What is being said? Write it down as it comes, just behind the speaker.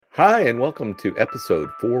Hi, and welcome to episode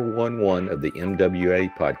 411 of the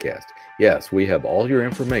MWA podcast. Yes, we have all your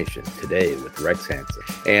information today with Rex Hansen.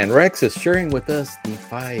 And Rex is sharing with us the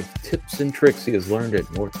 5 tips and tricks he has learned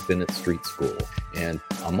at North Bennett Street School. And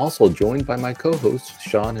I'm also joined by my co-hosts,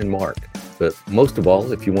 Sean and Mark. But most of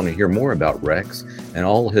all, if you want to hear more about Rex and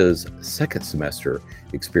all his second semester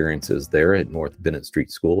experiences there at North Bennett Street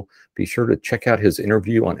School, be sure to check out his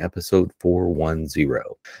interview on episode 410.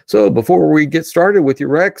 So before we get started with you,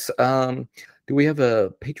 Rex, do we have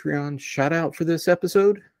a Patreon shout out for this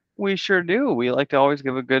episode? We sure do. We like to always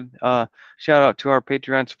give a good shout out to our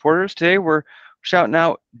Patreon supporters. Today we're shouting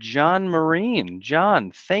out John Marine.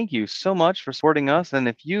 John, thank you so much for supporting us. And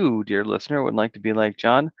if you, dear listener, would like to be like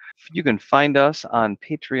John, you can find us on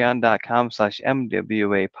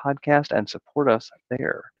patreon.com/MWA podcast and support us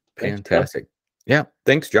there. Fantastic. Yeah.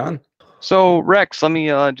 Thanks, John. So Rex, let me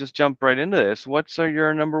just jump right into this. What's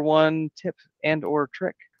your number one tip and or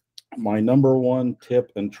trick? My number one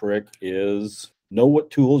tip and trick is know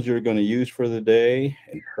what tools you're going to use for the day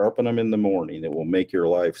and sharpen them in the morning. It will make your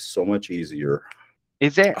life so much easier.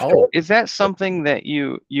 Is that something that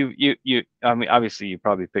you I mean, obviously you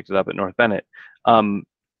probably picked it up at North Bennett.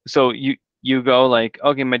 So you go like,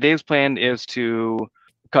 okay, my day's plan is to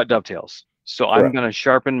cut dovetails. So Correct. I'm going to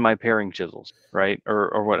sharpen my paring chisels, right?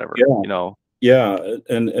 Or whatever, Yeah. Yeah.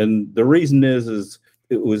 And the reason is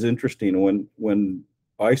it was interesting when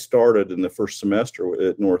I started in the first semester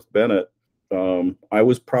at North Bennett, I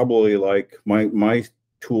was probably like my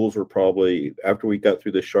tools were probably, after we got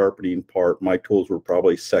through the sharpening part, my tools were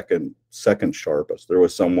probably second sharpest. There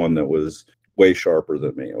was someone that was way sharper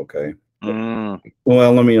than me. Okay.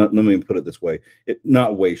 Well, let me put it this way.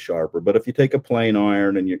 Not way sharper, but if you take a plane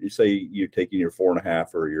iron and you say you're taking your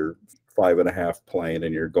 4.5 or your 5.5 plane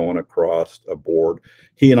and you're going across a board,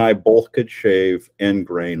 he and I both could shave end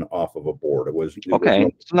grain off of a board.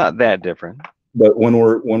 It's not that different. But when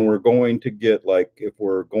we're going to get, like, if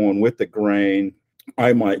we're going with the grain,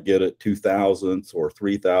 I might get it 2,000ths or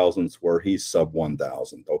 3,000ths where he's sub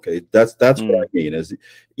 1,000. Okay, that's what I mean. Is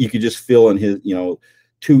you could just feel in his,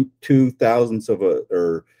 2,000ths of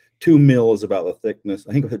or 2 mil is about the thickness.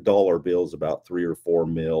 I think the dollar bill is about 3 or 4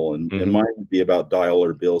 mil, and mine would be about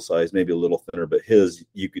dollar bill size, maybe a little thinner. But his,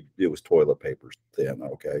 it was toilet paper thin.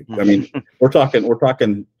 Okay, I mean we're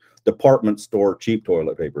talking department store cheap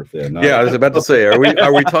toilet paper thin. Yeah, I was about to say, are we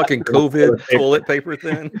talking COVID toilet paper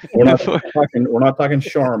thin? We're not talking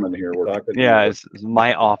Charmin here. We're talking it's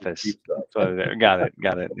my office. So got it.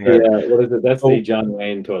 Yeah, what is it? That's the John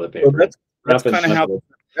Wayne toilet paper. So that's kind of how.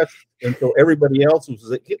 And so everybody else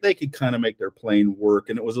they could kind of make their plane work,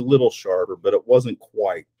 and it was a little sharper, but it wasn't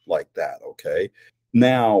quite like that. Okay.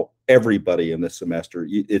 Now everybody in this semester,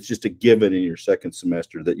 it's just a given in your second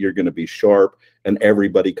semester that you're going to be sharp, and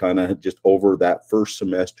everybody kind of just over that first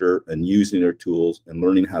semester and using their tools and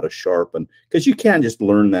learning how to sharpen, because you can't just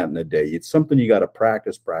learn that in a day. It's something you got to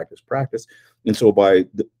practice. And so by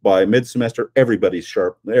mid-semester, everybody's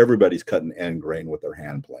sharp. Everybody's cutting end grain with their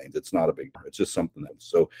hand planes. It's not a big, it's just something else.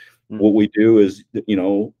 So what we do is,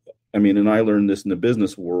 and I learned this in the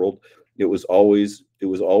business world. It was always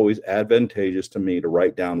advantageous to me to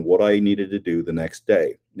write down what I needed to do the next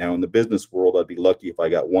day. Now, in the business world, I'd be lucky if I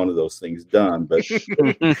got one of those things done. But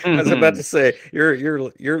I was about to say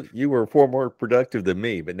you were far more productive than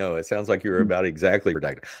me, but no, it sounds like you were about exactly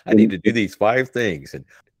productive. I need to do these 5 things, and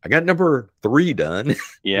I got number 3 done.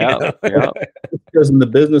 Yeah. Because in the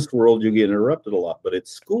business world, you get interrupted a lot, but at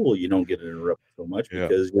school, you don't get interrupted so much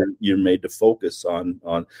because you're made to focus on,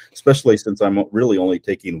 especially since I'm really only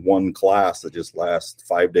taking one class that just lasts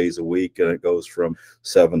 5 days a week, and it goes from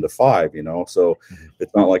 7 to 5, so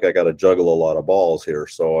it's not like I got to juggle a lot of balls here.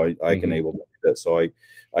 So I can able to do that. So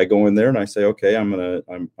I go in there and I say, okay,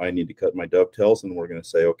 I need to cut my dovetails, and we're going to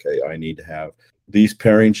say, okay, I need to have these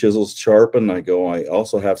paring chisels sharpened. I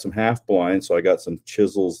also have some half blinds. So I got some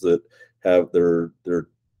chisels that have they're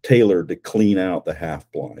tailored to clean out the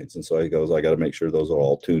half blinds. And so I got to make sure those are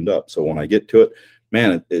all tuned up. So when I get to it,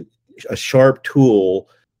 man, a sharp tool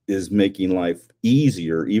is making life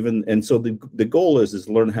easier. And so the goal is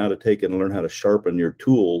learn how to take it and learn how to sharpen your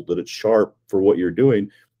tool, that it's sharp for what you're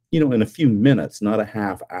doing, in a few minutes, not a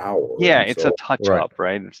half hour. Yeah, it's a touch up,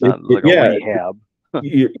 right? It's not like a rehab.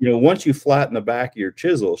 Once you flatten the back of your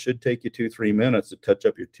chisel, it should take you 2-3 minutes to touch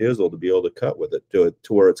up your chisel to be able to cut with it to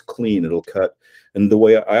where it's clean. It'll cut. And the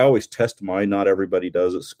way I always test mine, not everybody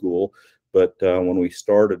does at school, but when we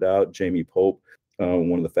started out, Jamie Pope,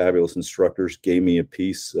 one of the fabulous instructors, gave me a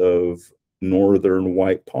piece of northern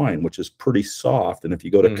white pine, which is pretty soft. And if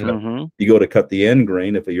you go to cut the end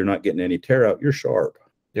grain, if you're not getting any tear out, you're sharp.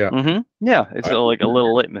 Yeah. Yeah, it's like a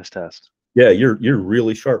little litmus test. yeah, you're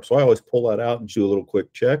really sharp. So I always pull that out and do a little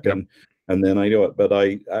quick check, Yep. and then I do it. But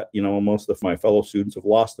I most of my fellow students have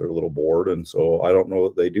lost their little board, and so I don't know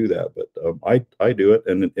that they do that, but I do it,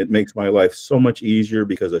 and it makes my life so much easier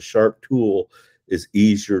because a sharp tool is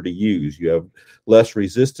easier to use. You have less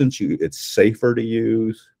resistance. It's safer to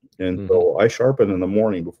use, and so I sharpen in the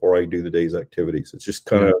morning before I do the day's activities. It's just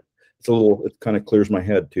kind of it kind of clears my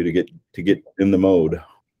head too to get in the mode.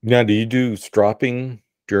 Now, do you do stropping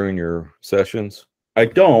during your sessions? I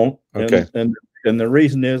don't. Okay. And the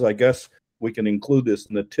reason is, I guess we can include this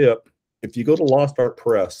in the tip. If you go to Lost Art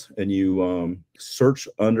Press and you search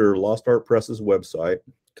under Lost Art Press's website,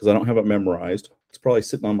 because I don't have it memorized, it's probably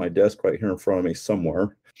sitting on my desk right here in front of me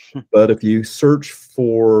somewhere. But if you search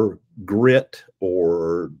for grit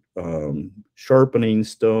or sharpening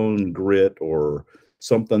stone grit or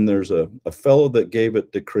something, there's a fellow that gave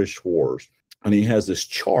it to Chris Schwarz, and he has this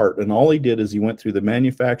chart, and all he did is he went through the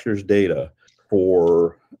manufacturer's data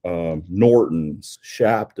for Norton's,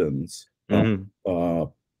 Shapton's. I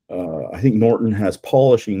think Norton has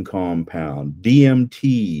polishing compound,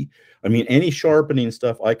 DMT. I mean, any sharpening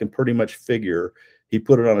stuff I can pretty much figure. He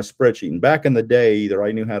put it on a spreadsheet. And back in the day, either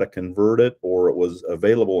I knew how to convert it or it was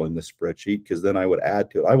available in the spreadsheet, because then I would add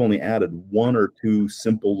to it. I've only added one or two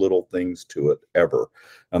simple little things to it ever.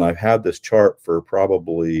 And I've had this chart for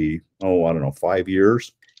probably, 5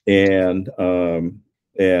 years. And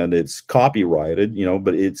it's copyrighted,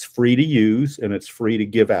 but it's free to use and it's free to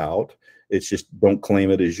give out. It's just don't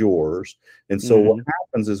claim it as yours. And so what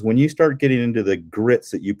happens is when you start getting into the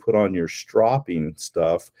grits that you put on your stropping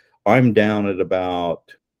stuff, I'm down at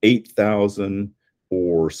about 8,000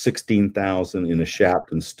 or 16,000 in a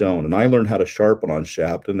Shapton stone. And I learned how to sharpen on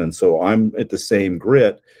Shapton. And so I'm at the same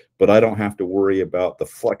grit, but I don't have to worry about the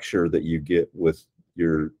flexure that you get with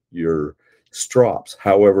your strops.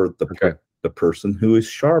 However, the person who is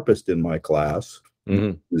sharpest in my class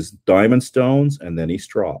is diamond stones, and then he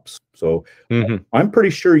strops. So I'm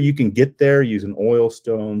pretty sure you can get there using oil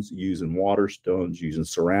stones, using water stones, using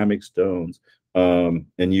ceramic stones, and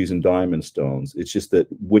using diamond stones. It's just that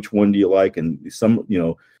which one do you like? And some,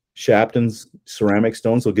 Shapton's ceramic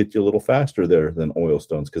stones will get you a little faster there than oil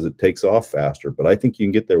stones because it takes off faster. But I think you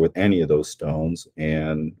can get there with any of those stones.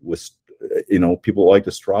 And with, people like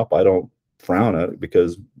to strop. I don't frown at it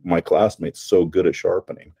because my classmate's so good at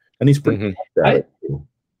sharpening. And he's pretty good at it.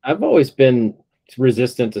 I've always been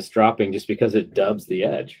resistant to stropping just because it dubs the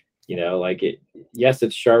edge. Yes,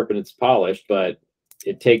 it's sharp and it's polished, but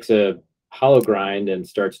it takes a hollow grind and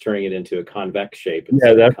starts turning it into a convex shape.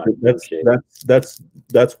 Yeah,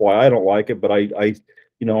 that's why I don't like it. But I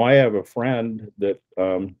have a friend that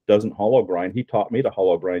doesn't hollow grind. He taught me to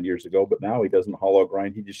hollow grind years ago, but now he doesn't hollow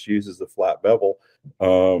grind. He just uses the flat bevel.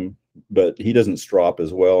 But he doesn't strop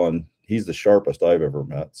as well, and he's the sharpest I've ever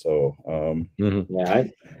met. So I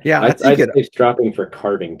think stropping for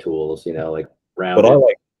carving tools, like round.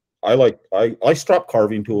 But I strop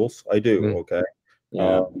carving tools. I do. Okay.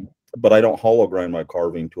 Yeah. But I don't hollow grind my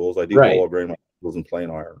carving tools. I do hollow grind my tools and plane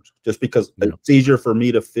irons, just because it's easier for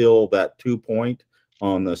me to fill that 2 point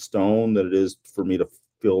on the stone than it is for me to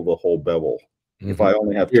fill the whole bevel. If I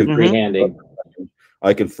only have two freehanding,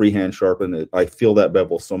 I can freehand sharpen it. I feel that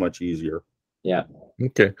bevel so much easier. Yeah.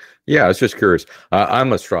 Okay. Yeah, I was just curious.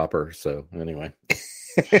 I'm a stropper, so anyway.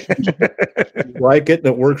 Like it and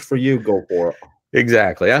it works for you, go for it.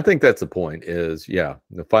 Exactly. I think that's the point is,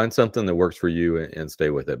 find something that works for you and stay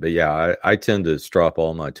with it. But yeah, I tend to strop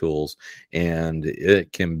all my tools, and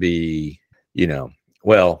it can be, it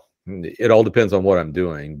all depends on what I'm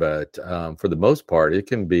doing. But for the most part, it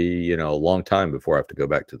can be, a long time before I have to go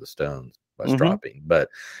back to the stones by stropping. But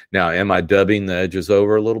now, am I dubbing the edges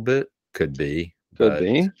over a little bit? Could be.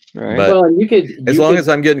 Right. But as long as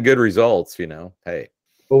I'm getting good results, hey.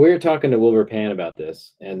 Well, we were talking to Wilbur Pan about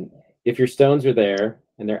this, and if your stones are there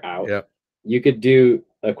and they're out, you could do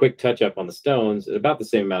a quick touch up on the stones at about the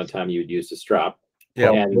same amount of time you would use to strop.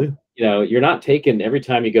 And you're not taking every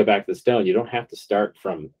time you go back to the stone. You don't have to start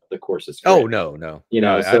from the coarsest grit. Oh no.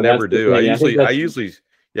 I never do. I usually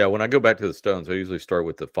when I go back to the stones, I usually start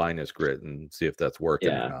with the finest grit and see if that's working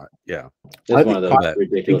or not. Yeah, that's one of those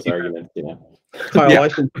ridiculous arguments. Kyle,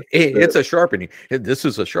 it's a sharpening. This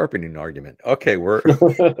is a sharpening argument. Okay, we're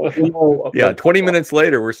 20 minutes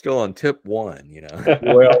later, we're still on tip 1.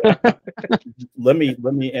 Well, let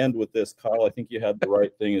me end with this, Kyle. I think you had the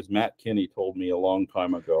right thing. As Matt Kinney told me a long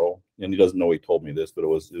time ago, and he doesn't know he told me this, but it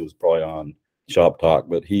was probably on Shop Talk.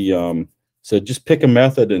 But he said, just pick a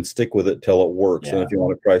method and stick with it till it works. And if you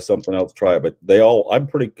want to try something else, try it. But I'm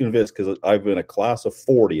pretty convinced, because I've been a class of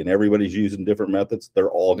 40 and everybody's using different methods. They're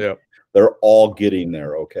all getting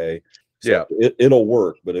there. Okay. So it'll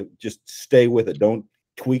work, but just stay with it. Don't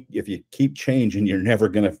tweak. If you keep changing, you're never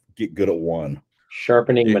going to get good at one.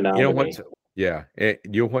 Sharpening monogamy.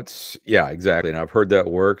 Exactly. And I've heard that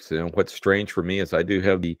works. And what's strange for me is I do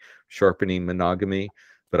have the sharpening monogamy,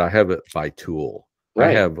 but I have it by tool. Right.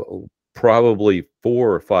 I have probably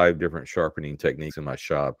 4 or 5 different sharpening techniques in my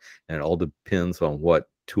shop, and it all depends on what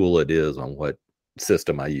tool it is, on what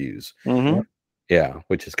system I use. Mm-hmm. Yeah,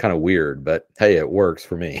 which is kind of weird, but hey, it works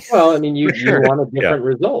for me. Well, I mean, you want a different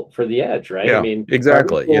result for the edge, right? Yeah, I mean,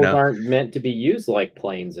 exactly. Tools aren't meant to be used like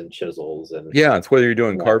planes and chisels, and it's whether you're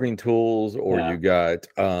doing carving tools or you got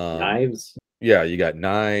knives. Yeah, you got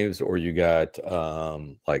knives, or you got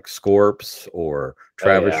like scorps or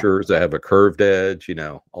travasures that have a curved edge.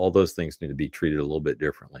 All those things need to be treated a little bit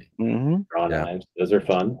differently. Mm-hmm. Draw knives, those are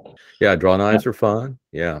fun. Yeah, draw knives are fun.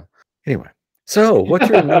 Yeah. Anyway, so what's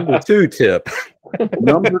your number 2 tip?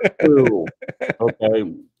 Number 2.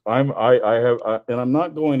 Okay, I'm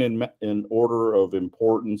not going in order of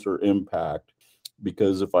importance or impact,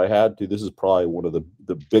 because if I had to, this is probably one of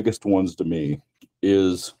the biggest ones to me.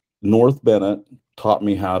 Is North Bennett taught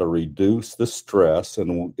me how to reduce the stress,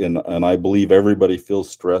 and I believe everybody feels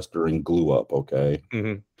stressed during glue up. Okay,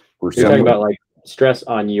 mm-hmm. You're talking about like stress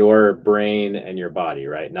on your brain and your body,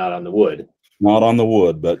 right? Not on the wood. Not on the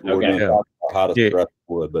wood, but we're going to talk about how to stress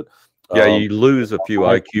wood. But you lose a few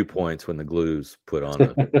IQ points when the glue's put on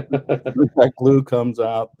it. That glue comes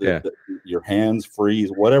out, your hands freeze,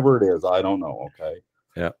 whatever it is, I don't know. Okay.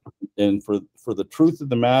 Yeah. And for the truth of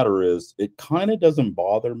the matter is, it kind of doesn't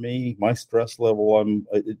bother me. My stress level,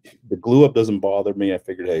 the glue up doesn't bother me. I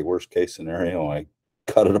figured, hey, worst case scenario, I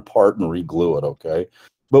cut it apart and re-glue it. Okay.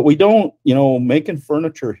 But we don't, making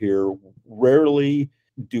furniture here, rarely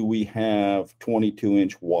do we have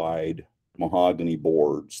 22-inch wide mahogany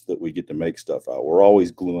boards that we get to make stuff out. We're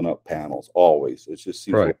always gluing up panels, always. It's just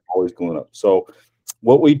we're always gluing up. So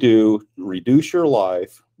what we do, reduce your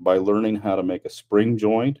life by learning how to make a spring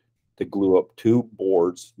joint to glue up 2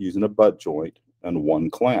 boards using a butt joint and 1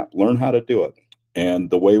 clamp. Learn how to do it. And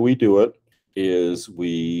the way we do it is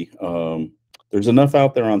there's enough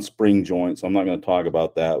out there on spring joints. I'm not going to talk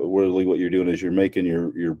about that. But really what you're doing is you're making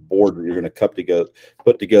your board that you're going to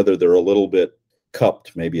put together. They're a little bit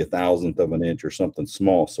cupped, maybe 1/1000th of an inch or something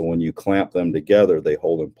small. So when you clamp them together, they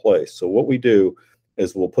hold in place. So what we do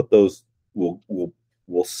is we'll put those, we'll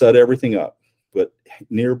set everything up. But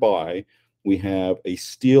nearby, we have a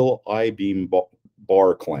steel I-beam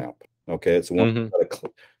bar clamp. Okay, it's one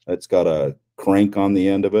that's got a crank on the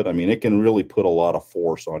end of it. I mean, it can really put a lot of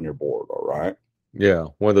force on your board. All right. Yeah,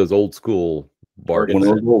 one of those old school bar. One of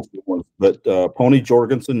those old school ones. But Pony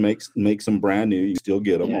Jorgensen makes them brand new. You still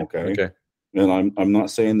get them. Okay. And I'm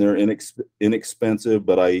not saying they're inexpensive,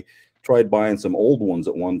 but I tried buying some old ones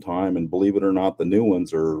at one time, and believe it or not, the new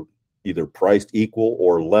ones are either priced equal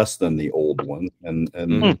or less than the old ones.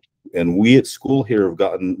 And we at school here have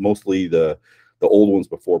gotten mostly the old ones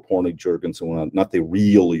before Pony Jorgensen went on. Not the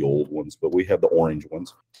really old ones, but we have the orange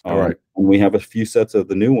ones. All right. And we have a few sets of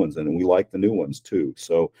the new ones, and we like the new ones too.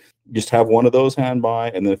 So just have one of those hand by,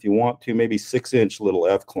 and then if you want to, maybe 6-inch little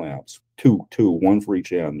F clamps, two, one for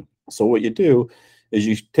each end. So what you do is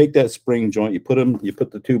you take that spring joint, you put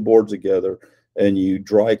the 2 boards together, and you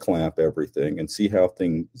dry clamp everything and see how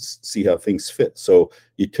things fit. So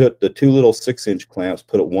you took the 2 little 6-inch clamps,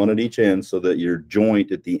 put it one at each end so that your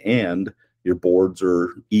joint at the end, your boards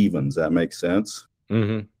are even. Does that make sense?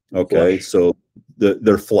 Mm-hmm. Okay. Flush. So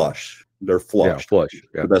they're flush. They're flush. Yeah, flush.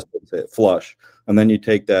 Yeah. The best way to say it, flush. And then you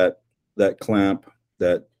take that clamp,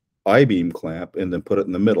 that I-beam clamp, and then put it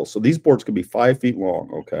in the middle. So these boards could be 5 feet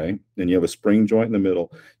long. Okay. Then you have a spring joint in the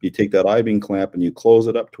middle. You take that I-beam clamp and you close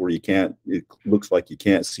it up to where it looks like you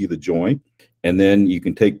can't see the joint. And then you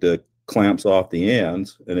can take the clamps off the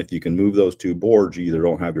ends. And if you can move those 2 boards, you either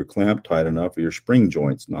don't have your clamp tight enough or your spring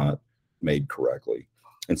joint's not made correctly.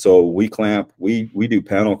 And so we do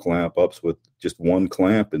panel clamp ups with just 1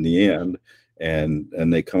 clamp in the end,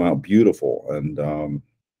 and they come out beautiful. And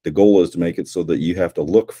the goal is to make it so that you have to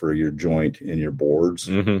look for your joint in your boards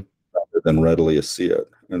rather than readily see it.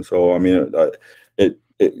 And so, I mean, it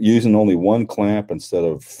using only 1 clamp instead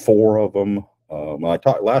of 4 of them. I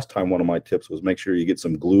talked last time, one of my tips was make sure you get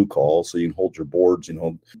some glue calls so you can hold your boards,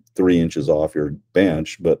 3 inches off your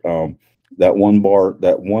bench. But that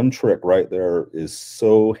one trick right there is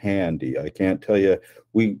so handy. I can't tell you,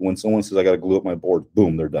 when someone says I got to glue up my board,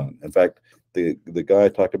 boom, they're done. In fact, the guy I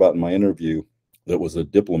talked about in my interview that is a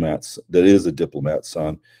diplomat's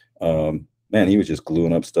son, man, he was just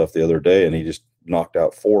gluing up stuff the other day, and he just knocked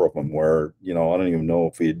out 4 of them where, I don't even know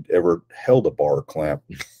if he'd ever held a bar clamp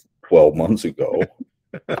 12 months ago.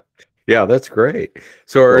 Yeah, that's great.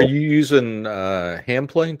 So are you using hand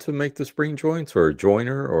plane to make the spring joints, or a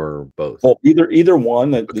joiner, or both? Well, either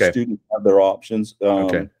one. That the students have their options.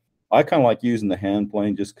 Okay. I kind of like using the hand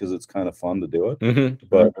plane just because it's kind of fun to do it. Mm-hmm.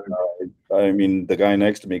 But I mean, the guy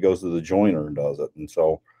next to me goes to the joiner and does it, and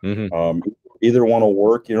so either one will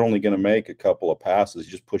work. You're only going to make a couple of passes.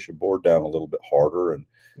 You just push your board down a little bit harder, and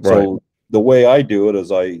so the way I do it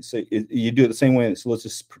is I say you do it the same way. So let's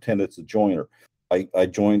just pretend it's a joiner. I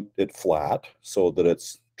joint it flat so that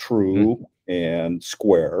it's true and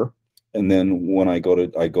square. And then when I go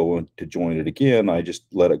to join it again, I just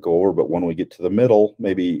let it go over. But when we get to the middle,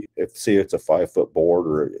 maybe say it's a 5-foot board,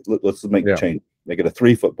 or let's make a change, make it a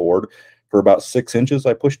 3-foot board. For about 6 inches,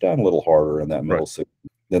 I push down a little harder in that middle 6.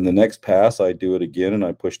 Then the next pass, I do it again, and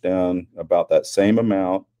I push down about that same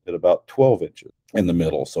amount at about 12 inches in the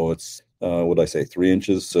middle. So it's, what did I say, 3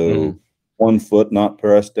 inches? So 1 foot not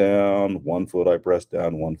pressed down, 1 foot I press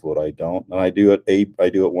down, 1 foot I don't. And I do it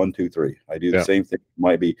 1, 2, 3. I do the same thing.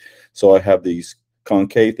 Might be, so I have these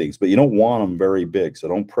concave things, but you don't want them very big. So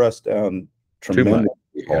don't press down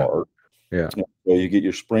tremendously hard. Yeah. So you get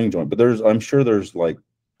your spring joint. But I'm sure there's like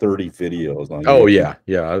 30 videos on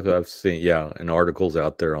YouTube. I've seen and articles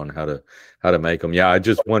out there on how to make them. I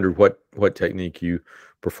just wondered what technique you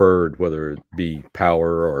preferred, whether it be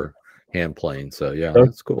power or hand plane. So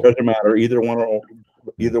that's cool. Doesn't matter. Either one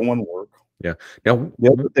work. Yeah. Now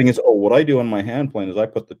the other thing is, what I do on my hand plane is I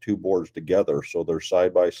put the two boards together so they're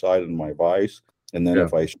side by side in my vise, and then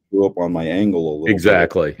if I screw up on my angle a little bit,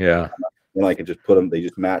 then I can just put them. They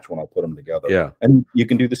just match when I put them together. Yeah, and you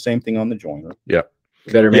can do the same thing on the joiner. Yeah.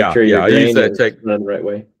 You better make sure your grain is run the right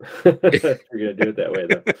way. You're gonna do it that way,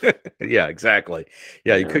 though. Yeah, exactly.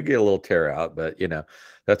 Yeah, you could get a little tear out, but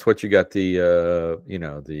that's what you got the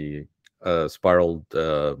spiraled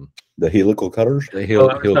the helical cutters. The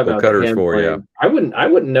helical cutters for. I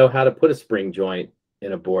wouldn't know how to put a spring joint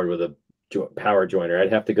in a board with a power joiner.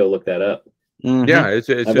 I'd have to go look that up. Mm-hmm. Yeah, it's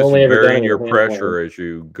just varying your pressure as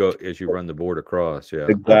you run the board across. Yeah,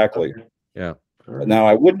 exactly. Yeah. Now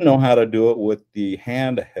I wouldn't know how to do it with the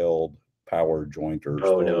handheld power jointers.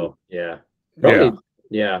 Oh no, probably,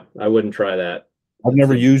 I wouldn't try that. I've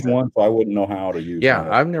never used one, so I wouldn't know how to use one. Yeah,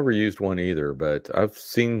 I've never used one either, but I've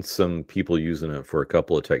seen some people using it for a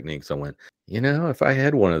couple of techniques. I went, if I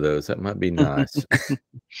had one of those, that might be nice.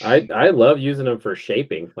 I love using them for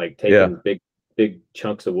shaping, like taking big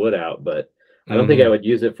chunks of wood out, but I don't think I would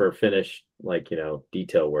use it for finish, like,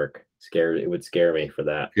 detail work. It would scare me for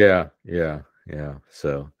that. Yeah.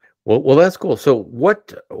 So, well, that's cool. So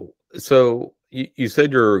you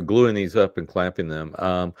said you're gluing these up and clamping them.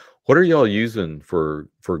 What are y'all using for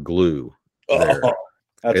glue there?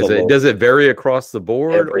 Does it vary across the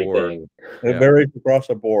board? Everything. It varies across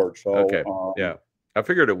the board. So I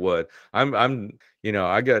figured it would.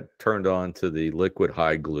 I got turned on to the liquid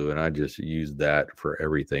hide glue, and I just used that for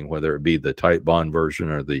everything, whether it be the Titebond version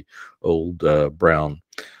or the old brown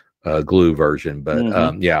glue version. But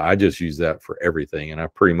I just use that for everything, and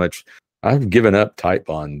I've given up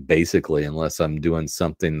Titebond basically, unless I'm doing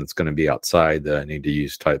something that's going to be outside that I need to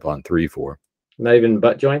use Titebond 3 for. Not even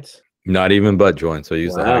butt joints? Not even butt joints. I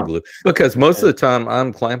use the hide glue because most of the time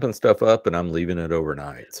I'm clamping stuff up and I'm leaving it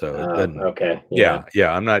overnight. So it doesn't. Yeah.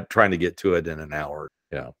 I'm not trying to get to it in an hour.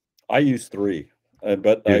 Yeah. I use 3,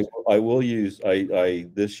 but I will use.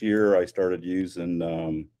 This year I started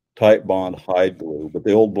using Titebond hide glue, but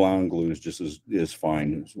the old brown glue is just is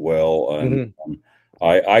fine as well. And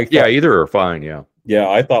I thought, either are fine. Yeah,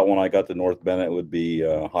 I thought when I got to North Bennett it would be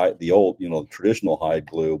the old, traditional hide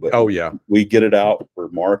glue. But we get it out for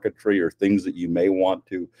marquetry or things that you may want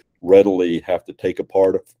to readily have to take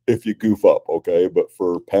apart if you goof up. Okay, but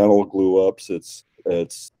for panel glue ups, it's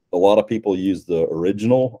a lot of people use the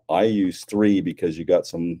original. I use 3 because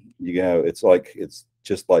it's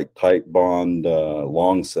just like Titebond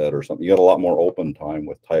long set or something. You got a lot more open time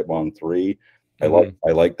with Titebond 3.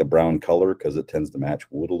 I like the brown color because it tends to match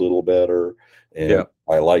wood a little better, and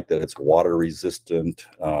I like that it's water resistant.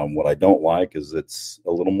 What I don't like is it's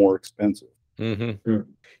a little more expensive.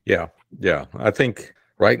 Yeah. I think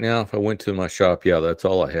right now, if I went to my shop, that's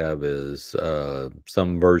all I have is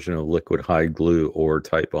some version of liquid hide glue or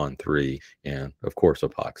Titebond 3, and of course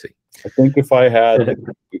epoxy. I think if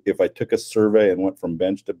I took a survey and went from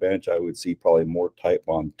bench to bench, I would see probably more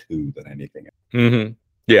Titebond 2 than anything else.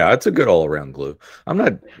 Yeah, it's a good all-around glue. I'm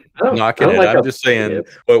not knocking it. I'm just saying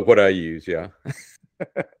what I use. Yeah.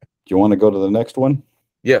 Do you want to go to the next one?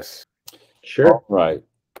 Yes. Sure. All right.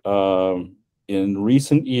 In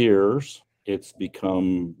recent years, it's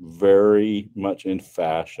become very much in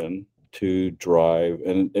fashion to drive,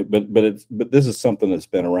 but this is something that's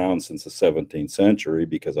been around since the 17th century,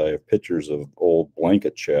 because I have pictures of old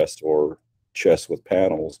blanket chests or chests with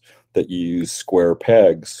panels that use square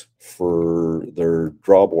pegs for their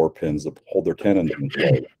drawbore pins to hold their tenon in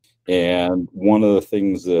place. And one of the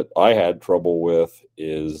things that I had trouble with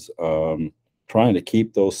is trying to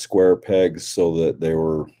keep those square pegs so that they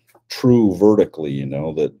were true vertically,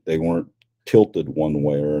 that they weren't tilted one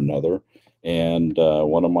way or another. And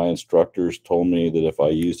one of my instructors told me that if I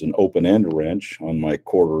used an open end wrench on my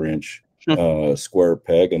 1/4 inch square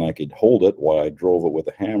peg and I could hold it while I drove it with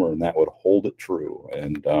a hammer, and that would hold it true.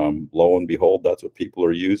 And lo and behold, that's what people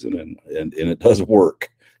are using, and it does work.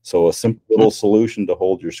 So a simple little solution to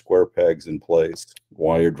hold your square pegs in place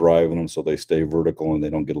while you're driving them so they stay vertical and they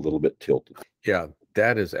don't get a little bit tilted. Yeah,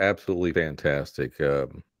 that is absolutely fantastic.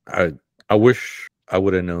 I wish I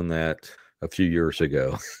would have known that a few years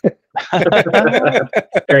ago.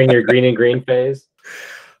 During your green and green phase?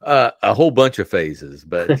 A whole bunch of phases,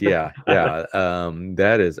 but yeah,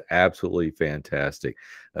 that is absolutely fantastic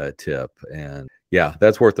tip. And yeah,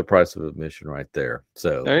 that's worth the price of admission right there.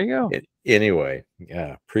 So there you go. Anyway,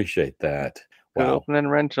 yeah, appreciate that. Wow. Open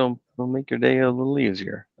end wrench will make your day a little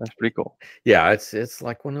easier. That's pretty cool. Yeah, it's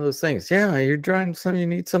like one of those things. Yeah, you're driving something, you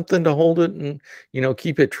need something to hold it and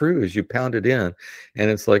keep it true as you pound it in.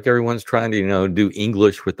 And it's like everyone's trying to do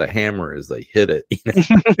English with the hammer as they hit it.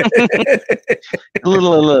 a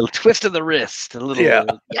little twist of the wrist. Yeah.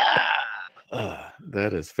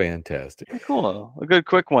 That is fantastic. Cool. A good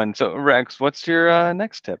quick one. So Rex, what's your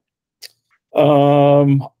next tip?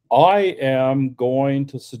 I am going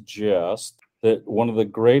to suggest that one of the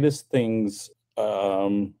greatest things,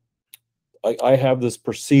 I have this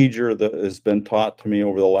procedure that has been taught to me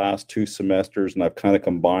over the last 2 semesters, and I've kind of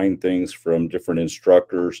combined things from different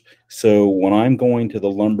instructors. So when I'm going to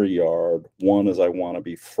the lumber yard, one is I want to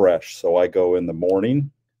be fresh. So I go in the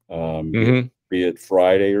morning, be it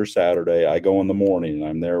Friday or Saturday. I go in the morning and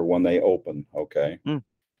I'm there when they open. Okay.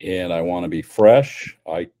 And I want to be fresh.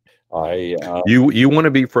 You want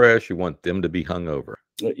to be fresh. You want them to be hungover.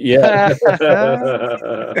 Yeah.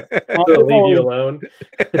 Leave you alone.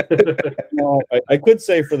 I could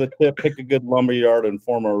say for the tip, pick a good lumber yard and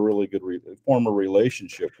form a really good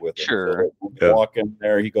relationship with them. Sure. So walk in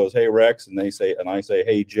there, he goes, "Hey Rex," and I say,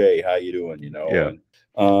 "Hey Jay, how you doing?" Yeah.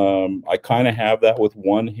 And, I kind of have that with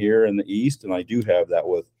one here in the East, and I do have that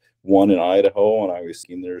with one in Idaho, and I was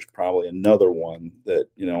thinking there's probably another one that,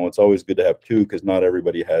 it's always good to have 2 because not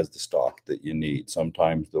everybody has the stock that you need.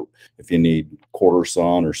 Sometimes if you need quarter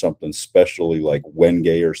sawn or something especially like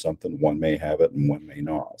Wenge or something, one may have it and one may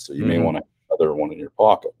not. So you may want to have another one in your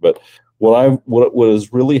pocket. But what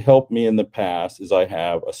has really helped me in the past is I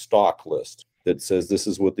have a stock list that says this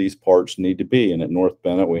is what these parts need to be. And at North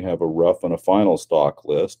Bennett, we have a rough and a final stock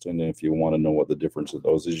list. And if you want to know what the difference of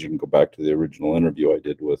those is, you can go back to the original interview I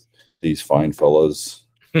did with these fine fellas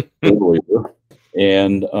earlier.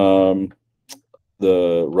 And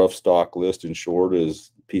the rough stock list, in short,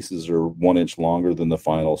 is pieces are 1 inch longer than the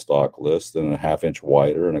final stock list and a 1/2 inch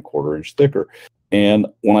wider and a 1/4 inch thicker. And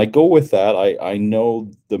when I go with that, I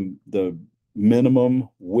know the minimum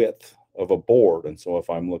width of a board. And so if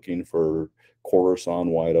I'm looking for quarter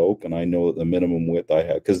sawn white oak, and I know that the minimum width I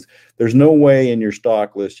have, because there's no way in your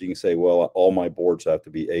stock list you can say, well, all my boards have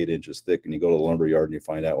to be 8 inches thick, and you go to the lumber yard and you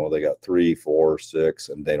find out, well, they got 3, 4, 6,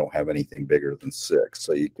 and they don't have anything bigger than 6.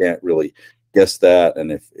 So you can't really guess that.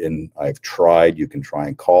 And I've tried, you can try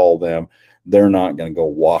and call them. They're not going to go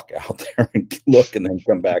walk out there and look and then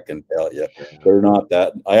come back and tell you. They're not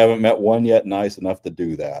that. I haven't met one yet nice enough to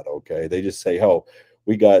do that. Okay. They just say, oh,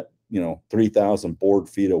 we got 3,000 board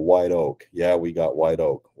feet of white oak. Yeah, we got white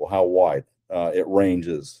oak. Well, how wide? It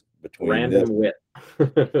ranges between random width.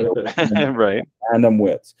 Right. Random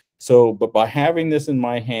widths. So, but by having this in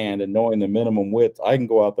my hand and knowing the minimum width, I can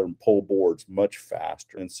go out there and pull boards much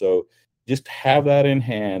faster. And so just have that in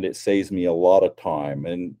hand. It saves me a lot of time.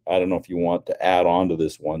 And I don't know if you want to add on to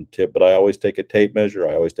this one tip, but I always take a tape measure.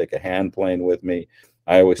 I always take a hand plane with me.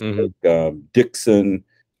 I always take Dixon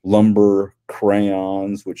lumber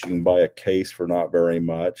crayons, which you can buy a case for not very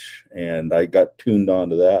much. And I got tuned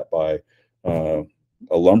onto that by a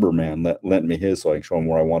lumberman that lent me his so I can show him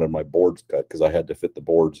where I wanted my boards cut, because I had to fit the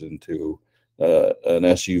boards into an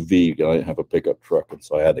SUV. I didn't have a pickup truck, and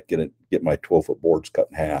so I had to get my 12-foot boards cut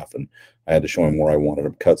in half, and I had to show him where I wanted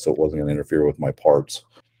them cut so it wasn't going to interfere with my parts.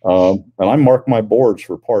 And I mark my boards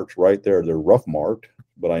for parts right there. They're rough marked,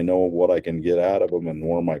 but I know what I can get out of them and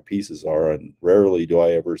where my pieces are. And rarely do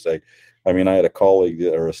I ever say, I mean, I had a colleague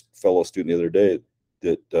or a fellow student the other day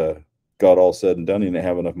that got all said and done, he didn't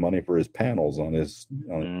have enough money for his panels on his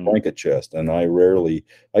blanket chest. And I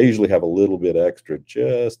usually have a little bit extra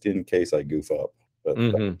just in case I goof up.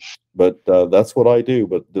 But that's what I do.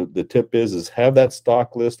 But the tip is have that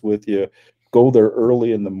stock list with you. Go there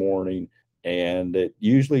early in the morning, and it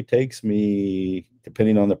usually takes me,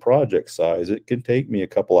 depending on the project size, it can take me a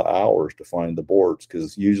couple of hours to find the boards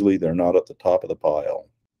because usually they're not at the top of the pile.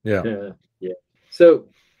 Yeah. So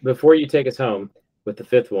before you take us home with the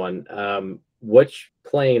fifth one, which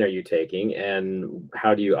plane are you taking, and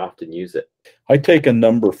how do you often use it? I take a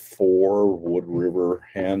number 4 Wood River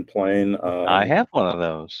hand plane. I have one of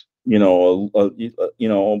those. It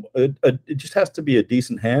just has to be a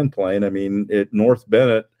decent hand plane. I mean, at North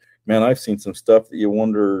Bennett, man, I've seen some stuff that you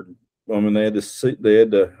wonder. I mean, they had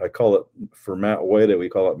to, I call it, for Matt Wade, we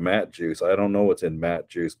call it Matt juice. I don't know what's in Matt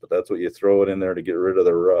juice, but that's what you throw it in there to get rid of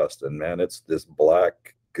the rust. And man, it's this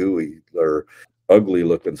black, gooey or ugly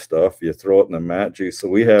looking stuff. You throw it in the Matt juice. So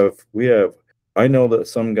we have, I know that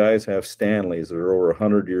some guys have Stanleys that are over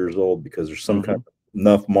 100 years old because there's some kind of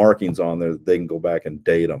enough markings on there that they can go back and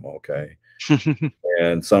date them. Okay.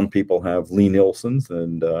 And some people have Lie-Nielsen's,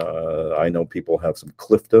 and I know people have some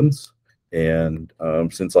Cliftons. And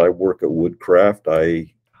since I work at Woodcraft,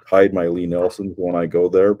 I hide my Lie-Nielsen's when I go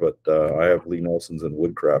there, but I have Lie-Nielsen's and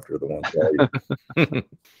Woodcraft are the ones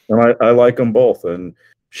and I like them both. And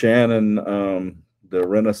Shannon, the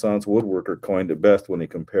Renaissance woodworker, coined it best when he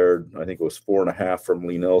compared, I think it was 4.5 from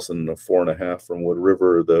Lie-Nielsen and 4.5 from Wood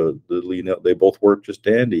River. They both work just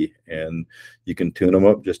dandy, and you can tune them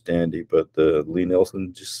up just dandy, but the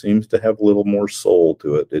Lie-Nielsen just seems to have a little more soul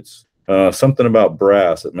to it. It's something about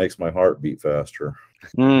brass. It makes my heart beat faster.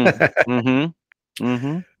 Yeah.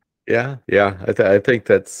 I think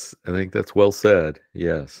that's well said.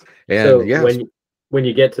 Yes. And so yes, when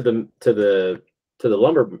you get to the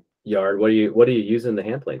lumber yard, what are you using the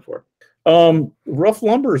hand plane for? Rough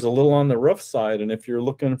lumber is a little on the rough side, and if you're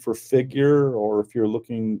looking for figure, or if you're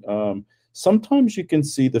looking, sometimes you can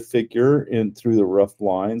see the figure in through the rough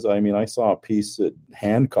lines. I mean, I saw a piece at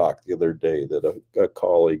Hancock the other day that a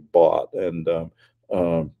colleague bought, and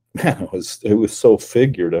man, it was so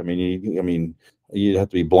figured. I mean, you'd have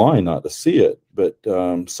to be blind not to see it. But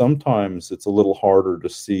sometimes it's a little harder to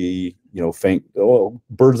see, faint. Well,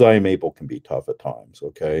 bird's eye maple can be tough at times,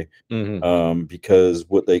 okay? Because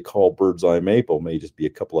what they call bird's eye maple may just be a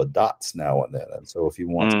couple of dots now and then. And so if you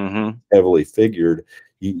want something heavily figured,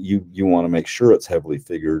 you want to make sure it's heavily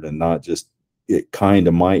figured and not just, it kind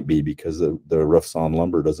of might be because the rough sawn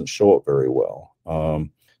lumber doesn't show it very well.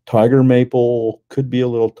 Tiger maple could be a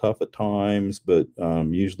little tough at times, but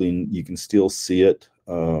usually you can still see it.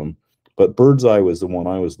 But bird's eye was the one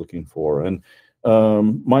I was looking for. And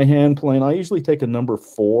my hand plane, I usually take a number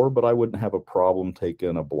 4, but I wouldn't have a problem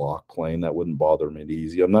taking a block plane. That wouldn't bother me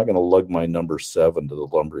easy. I'm not going to lug my number 7 to the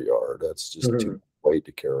lumber yard. That's just too weight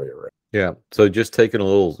to carry around. Yeah. So just taking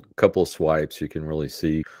a couple of swipes, you can really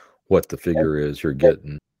see what the figure is you're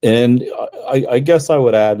getting. And I guess I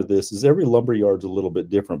would add to this is every lumber yard's a little bit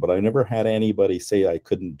different, but I never had anybody say I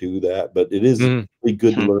couldn't do that. But it is really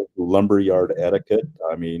good to learn lumber yard etiquette.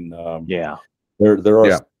 I mean, there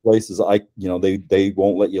are places they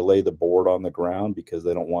won't let you lay the board on the ground because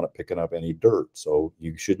they don't want it picking up any dirt. So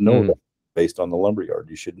you should know that based on the lumber yard.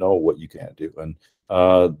 You should know what you can't do. And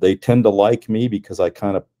they tend to like me because I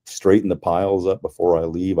kind of straighten the piles up before I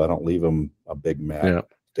leave. I don't leave them a big mat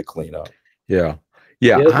to clean up. Yeah.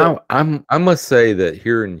 Yeah, I must say that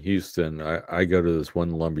here in Houston, I go to this one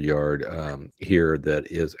lumber yard here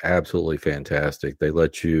that is absolutely fantastic. They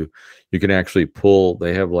let you can actually pull.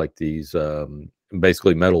 They have like these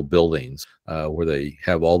basically metal buildings where they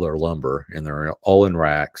have all their lumber, and they're all in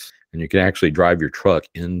racks, and you can actually drive your truck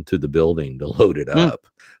into the building to load it up,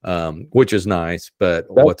 which is nice. But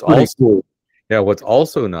what's also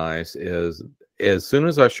nice is, as soon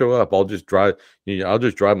as I show up, I'll just drive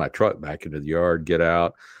my truck back into the yard, get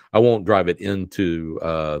out. I won't drive it into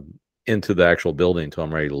the actual building until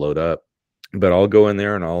I'm ready to load up. But I'll go in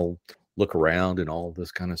there and I'll look around and all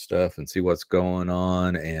this kind of stuff and see what's going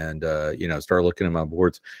on, and start looking at my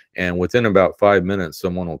boards. And within about 5 minutes,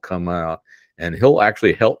 someone will come out and he'll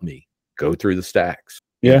actually help me go through the stacks.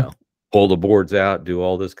 Pull the boards out, do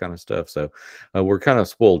all this kind of stuff. So we're kind of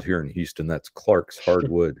spoiled here in Houston. That's Clark's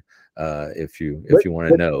Hardwood. If you want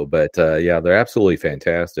to know, but they're absolutely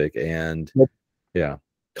fantastic. And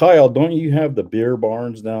Kyle, don't you have the beer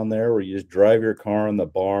barns down there where you just drive your car in the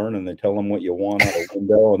barn and they tell them what you want out a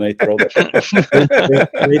window and they throw the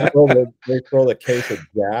they throw the case of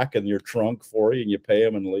Jack in your trunk for you and you pay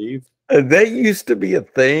them and leave? That used to be a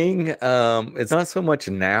thing. It's not so much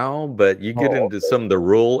now, but you get into some of the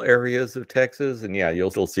rural areas of Texas, and yeah,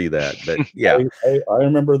 you'll still see that. But yeah, I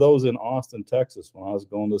remember those in Austin, Texas, when I was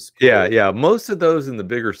going to school. Yeah. Most of those in the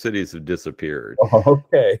bigger cities have disappeared. Oh,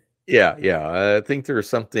 okay. Yeah. I think there's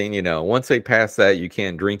something, once they pass that you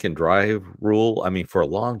can't drink and drive rule. I mean, for a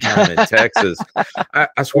long time in Texas,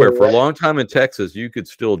 I swear, for a long time in Texas, you could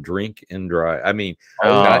still drink and drive. I mean,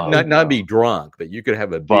 not be drunk, but you could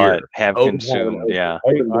have a beer. But have consumed, yeah.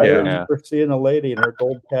 I remember seeing a lady in her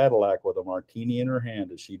gold Cadillac with a martini in her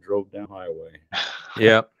hand as she drove down highway.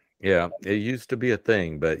 Yeah. It used to be a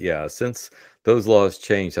thing, but yeah, since those laws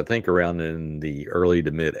changed, I think around in the early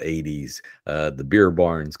to mid 80s, the beer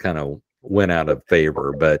barns kind of went out of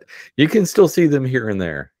favor, but you can still see them here and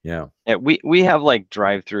there. Yeah, we have like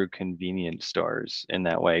drive-through convenience stores in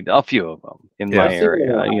that way. A few of them in my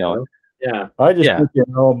area, Yeah, I just think,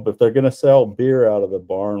 if they're going to sell beer out of the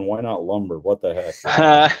barn, why not lumber? What the heck?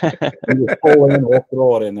 You just pull in, we'll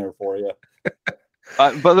throw it in there for you.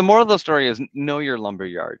 But the moral of the story is know your lumber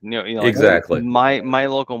yard. Exactly. My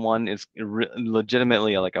local one is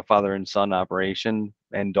legitimately like a father and son operation,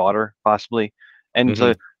 and daughter possibly, and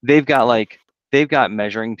so they've got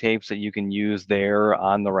measuring tapes that you can use there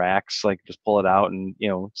on the racks. Like just pull it out and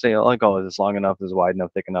say like, oh, is this long enough? Is it wide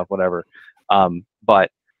enough? Thick enough? Whatever. But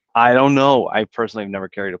I don't know. I personally have never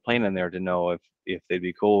carried a plane in there to know if they'd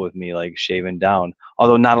be cool with me like shaving down.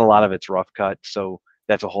 Although not a lot of it's rough cut, so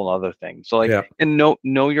that's a whole other thing. So and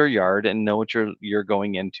know your yard and know what you're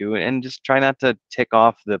going into, and just try not to tick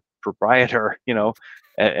off the proprietor,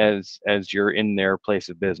 as you're in their place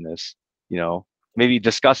of business. Maybe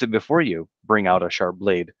discuss it before you bring out a sharp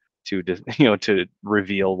blade to to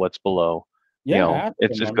reveal what's below.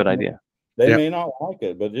 It's just a good idea. They may not like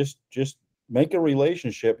it, but just make a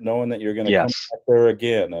relationship knowing that you're going to come back there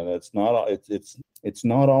again. And it's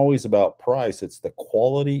not always about price. It's the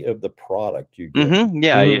quality of the product you get.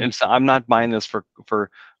 And so I'm not buying this for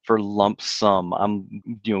lump sum. I'm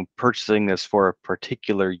purchasing this for a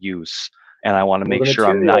particular use, and I want to make sure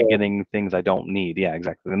I'm not getting things I don't need. Yeah,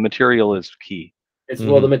 exactly. The material is key.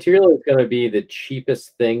 Well, the material is going to be the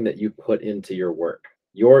cheapest thing that you put into your work.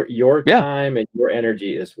 Your time and your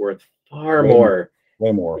energy is worth far more.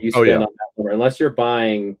 Way more. You spend on that lumber, unless you're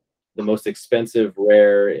buying the most expensive,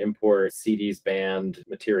 rare import CDs band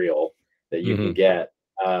material that you can get.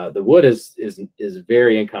 The wood is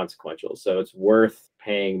very inconsequential, so it's worth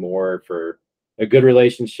paying more for a good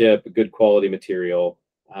relationship, a good quality material.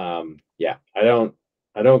 I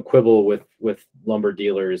don't quibble with lumber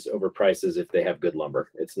dealers over prices if they have good lumber.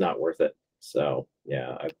 It's not worth it. So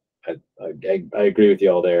I agree with you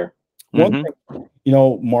all there. One thing,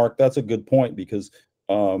 Mark, that's a good point, because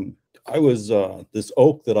I was this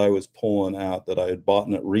oak that I was pulling out that I had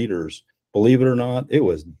bought at Reader's, believe it or not, it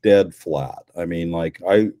was dead flat. I mean, like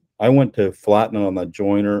I went to flatten it on the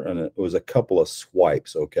joiner and it was a couple of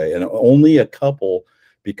swipes, okay, and only a couple,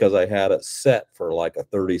 because I had it set for like a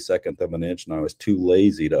 32nd of an inch and I was too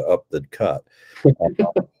lazy to up the cut.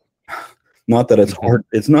 Not that it's hard.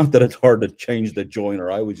 It's not that it's hard to change the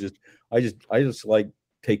joiner. I just like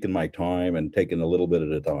taking my time and taking a little bit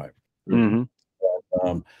at a time.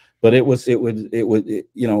 But it wasn't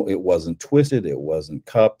twisted, it wasn't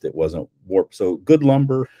cupped, it wasn't warped. So good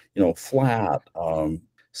lumber, flat,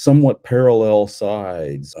 somewhat parallel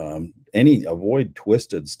sides. Avoid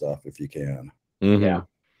twisted stuff if you can. Yeah,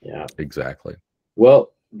 exactly.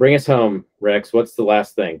 Well, bring us home, Rex. What's the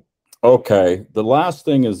last thing? Okay, the last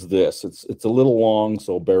thing is this. It's a little long,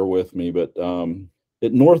 so bear with me. But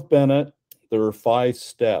at North Bennett, there are 5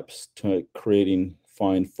 steps to creating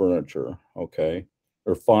fine furniture. Okay.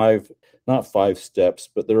 Or not 5 steps,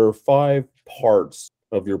 but there are 5 parts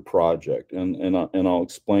of your project, and I'll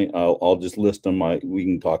explain. I'll just list them. We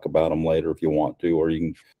can talk about them later if you want to, or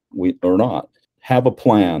not. Have a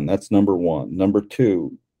plan. That's number 1. Number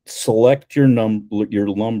 2, select your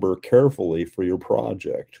lumber carefully for your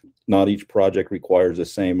project. Not each project requires the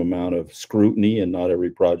same amount of scrutiny, and not every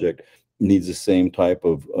project needs the same type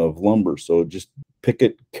of lumber. So just pick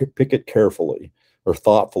it carefully. Or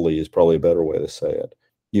thoughtfully is probably a better way to say it.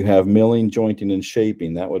 You have milling, jointing, and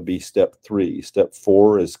shaping. That would be step 3. Step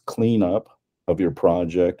 4 is cleanup of your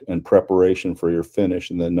project and preparation for your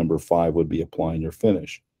finish. And then number 5 would be applying your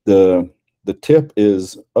finish. The tip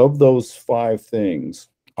is, of those 5 things,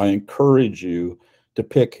 I encourage you to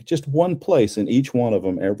pick just one place in each one of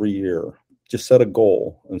them every year. Just set a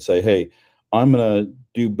goal and say, hey, I'm going to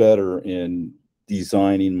do better in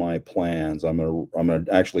designing my plans. I'm gonna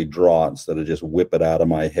actually draw instead of just whip it out of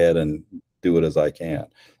my head and do it as I can.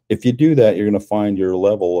 If you do that, you're going to find your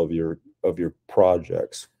level of your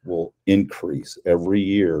projects will increase every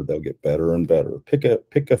year. They'll get better and better. Pick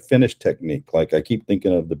a finish technique. Like I keep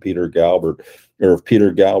thinking of Peter Galbert.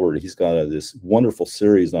 He's got this wonderful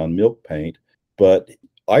series on milk paint, but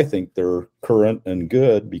I think they're current and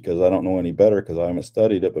good because I don't know any better because I haven't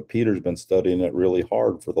studied it. But Peter's been studying it really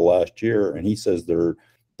hard for the last year, and he says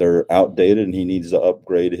they're outdated, and he needs to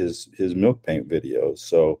upgrade his milk paint videos.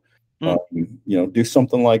 So, do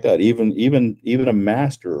something like that. Even a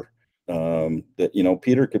master that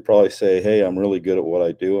Peter could probably say, "Hey, I'm really good at what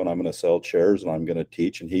I do, and I'm going to sell chairs, and I'm going to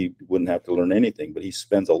teach," and he wouldn't have to learn anything. But he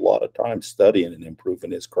spends a lot of time studying and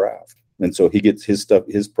improving his craft. And so he gets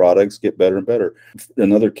his products get better and better.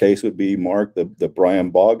 Another case would be, Mark, the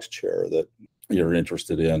Brian Boggs chair that you're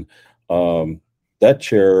interested in. That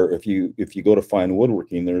chair, if you go to Fine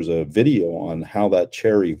Woodworking, there's a video on how that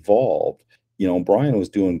chair evolved. Brian was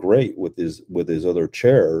doing great with his other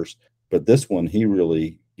chairs, but this one, he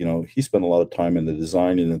really, he spent a lot of time in the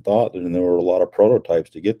designing and thought, and there were a lot of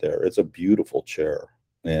prototypes to get there. It's a beautiful chair.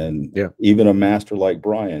 And even a master like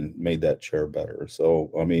Brian made that chair better.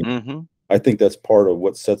 So, I mean, I think that's part of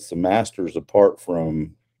what sets the masters apart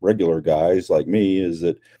from regular guys like me is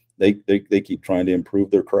that they keep trying to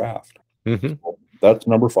improve their craft. So that's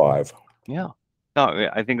number 5. Yeah. No,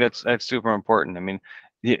 I think that's super important. I mean,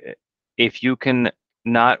 if you can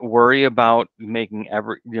not worry about making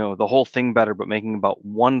the whole thing better, but making about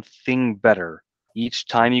one thing better each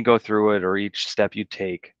time you go through it or each step you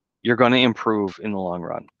take, you're going to improve in the long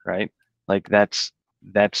run, right? Like that's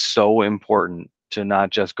so important to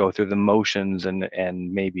not just go through the motions and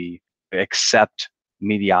maybe accept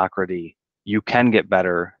mediocrity. You can get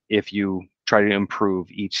better if you try to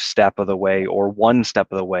improve each step of the way or one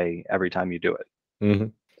step of the way every time you do it.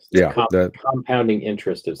 Yeah, compounding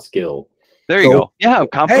interest of skill. There you go. Yeah,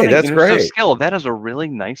 compounding interest of skill. That is a really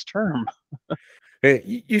nice term.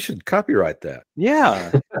 Hey, you should copyright that.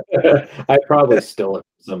 Yeah. I probably stole it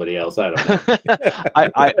from somebody else. I don't know.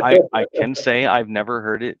 I can say I've never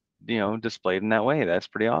heard it, displayed in that way. That's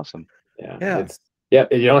pretty awesome. Yeah. You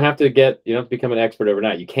don't have to become an expert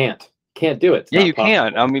overnight. You can't do it. You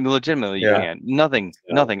can't. I mean, legitimately, you can't. Nothing.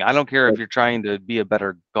 I don't care if you're trying to be a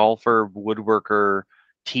better golfer, woodworker,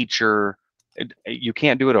 teacher. You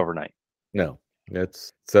can't do it overnight. No,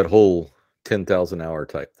 it's that whole 10,000 hour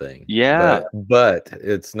type thing. Yeah. But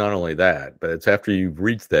it's not only that, but it's after you've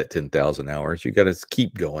reached that 10,000 hours, you got to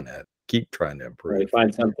keep going at it, keep trying to improve. Right,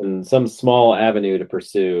 find some small avenue to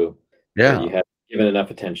pursue. Yeah. You have given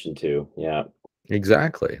enough attention to. Yeah.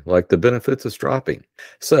 Exactly. Like the benefits of stropping.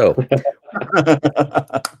 So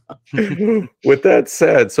with that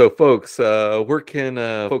said, so folks, where can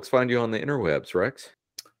folks find you on the interwebs, Rex?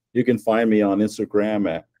 You can find me on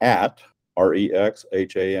Instagram at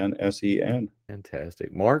REXHANSEN.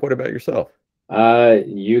 Fantastic. Mark, what about yourself?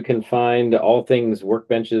 You can find all things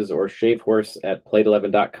workbenches or shave horse at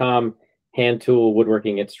plate11.com, hand tool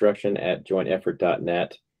woodworking instruction at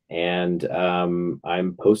jointeffort.net. And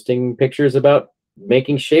I'm posting pictures about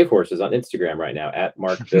making shave horses on Instagram right now at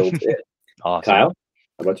Mark Builds It. Awesome. Kyle,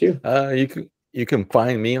 how about you? You can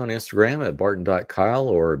find me on Instagram at barton.kyle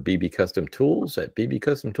or BB Custom Tools at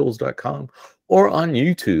bbcustomtools.com or on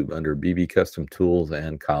YouTube under BB Custom Tools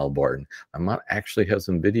and Kyle Barton. I might actually have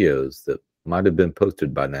some videos that might have been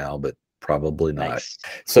posted by now, but probably not. Nice.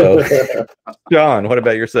 So, Sean, what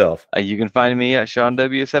about yourself? You can find me at Sean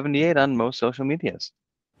W78 on most social medias.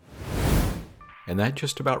 And that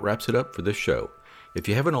just about wraps it up for this show. If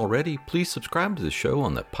you haven't already, please subscribe to the show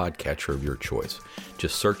on the podcatcher of your choice.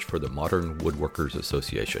 Just search for the Modern Woodworkers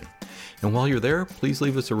Association. And while you're there, please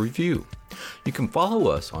leave us a review. You can follow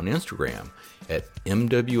us on Instagram at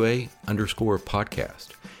MWA_podcast.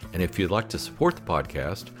 And if you'd like to support the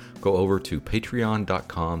podcast, go over to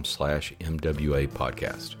patreon.com/MWA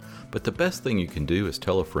podcast. But the best thing you can do is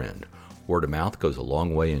tell a friend. Word of mouth goes a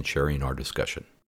long way in sharing our discussion.